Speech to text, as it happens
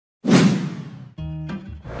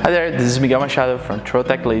Hi there, this is Miguel Machado from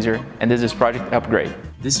Trotec Laser, and this is Project Upgrade.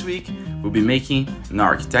 This week, we'll be making an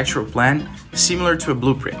architectural plan similar to a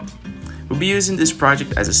blueprint. We'll be using this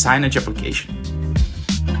project as a signage application.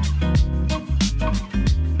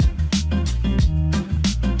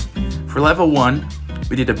 For level 1,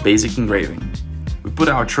 we did a basic engraving. We put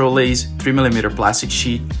our Trolase 3mm plastic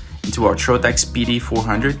sheet into our Trotec Speedy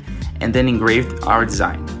 400 and then engraved our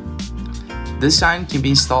design. This sign can be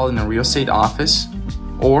installed in a real estate office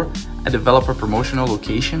or a developer promotional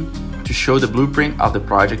location to show the blueprint of the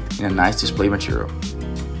project in a nice display material.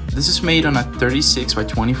 This is made on a 36 by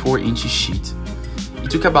 24 inches sheet.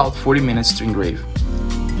 It took about 40 minutes to engrave.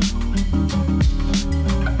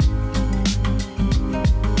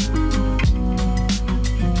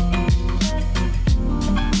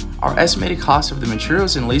 Our estimated cost of the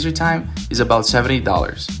materials and laser time is about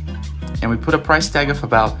 $70, and we put a price tag of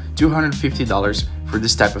about $250 for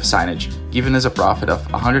this type of signage, giving us a profit of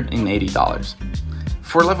 $180.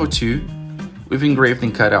 For level 2, we've engraved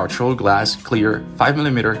and cut our Trolec glass clear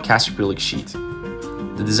 5mm cast acrylic sheet.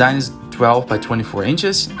 The design is 12 by 24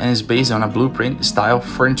 inches and is based on a blueprint style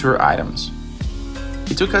furniture items.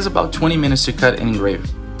 It took us about 20 minutes to cut and engrave.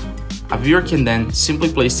 A viewer can then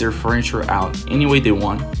simply place their furniture out any way they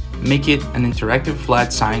want, make it an interactive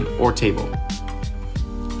flat sign or table.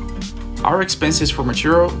 Our expenses for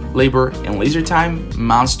material, labor, and laser time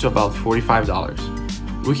amounts to about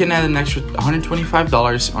 $45. We can add an extra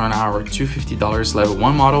 $125 on our $250 level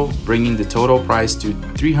 1 model, bringing the total price to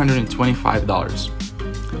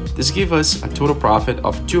 $325. This gives us a total profit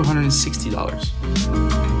of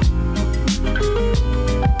 $260.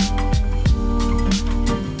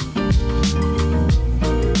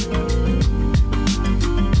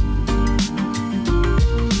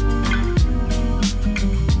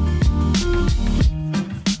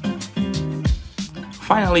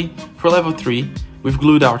 Finally, for level 3, we've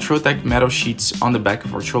glued our Trotec metal sheets on the back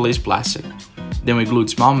of our Trolase plastic. Then we glued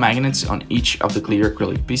small magnets on each of the clear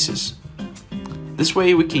acrylic pieces. This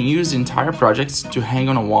way we can use the entire project to hang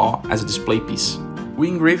on a wall as a display piece. We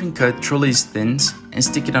engrave and cut Trolase thins and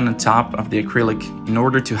stick it on the top of the acrylic in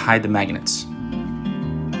order to hide the magnets.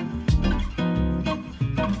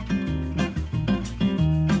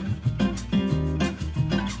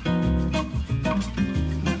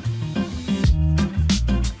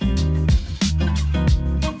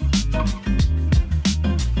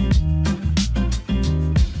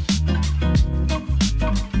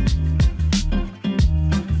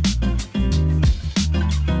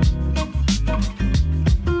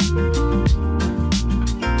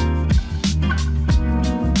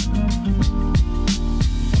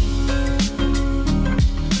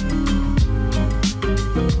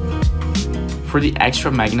 For the extra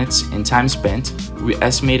magnets and time spent, we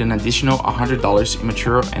estimate an additional $100 in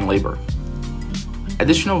material and labor.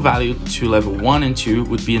 Additional value to level 1 and 2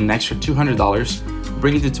 would be an extra $200,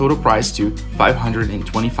 bringing the total price to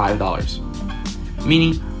 $525,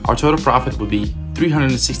 meaning our total profit would be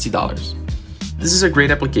 $360. This is a great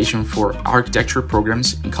application for architecture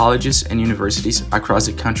programs in colleges and universities across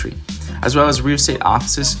the country, as well as real estate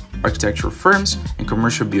offices, architectural firms, and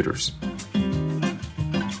commercial builders.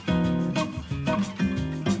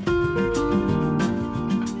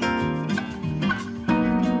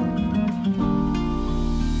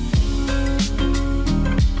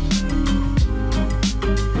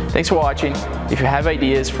 Thanks for watching. If you have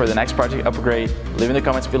ideas for the next project upgrade, leave in the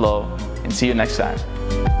comments below, and see you next time.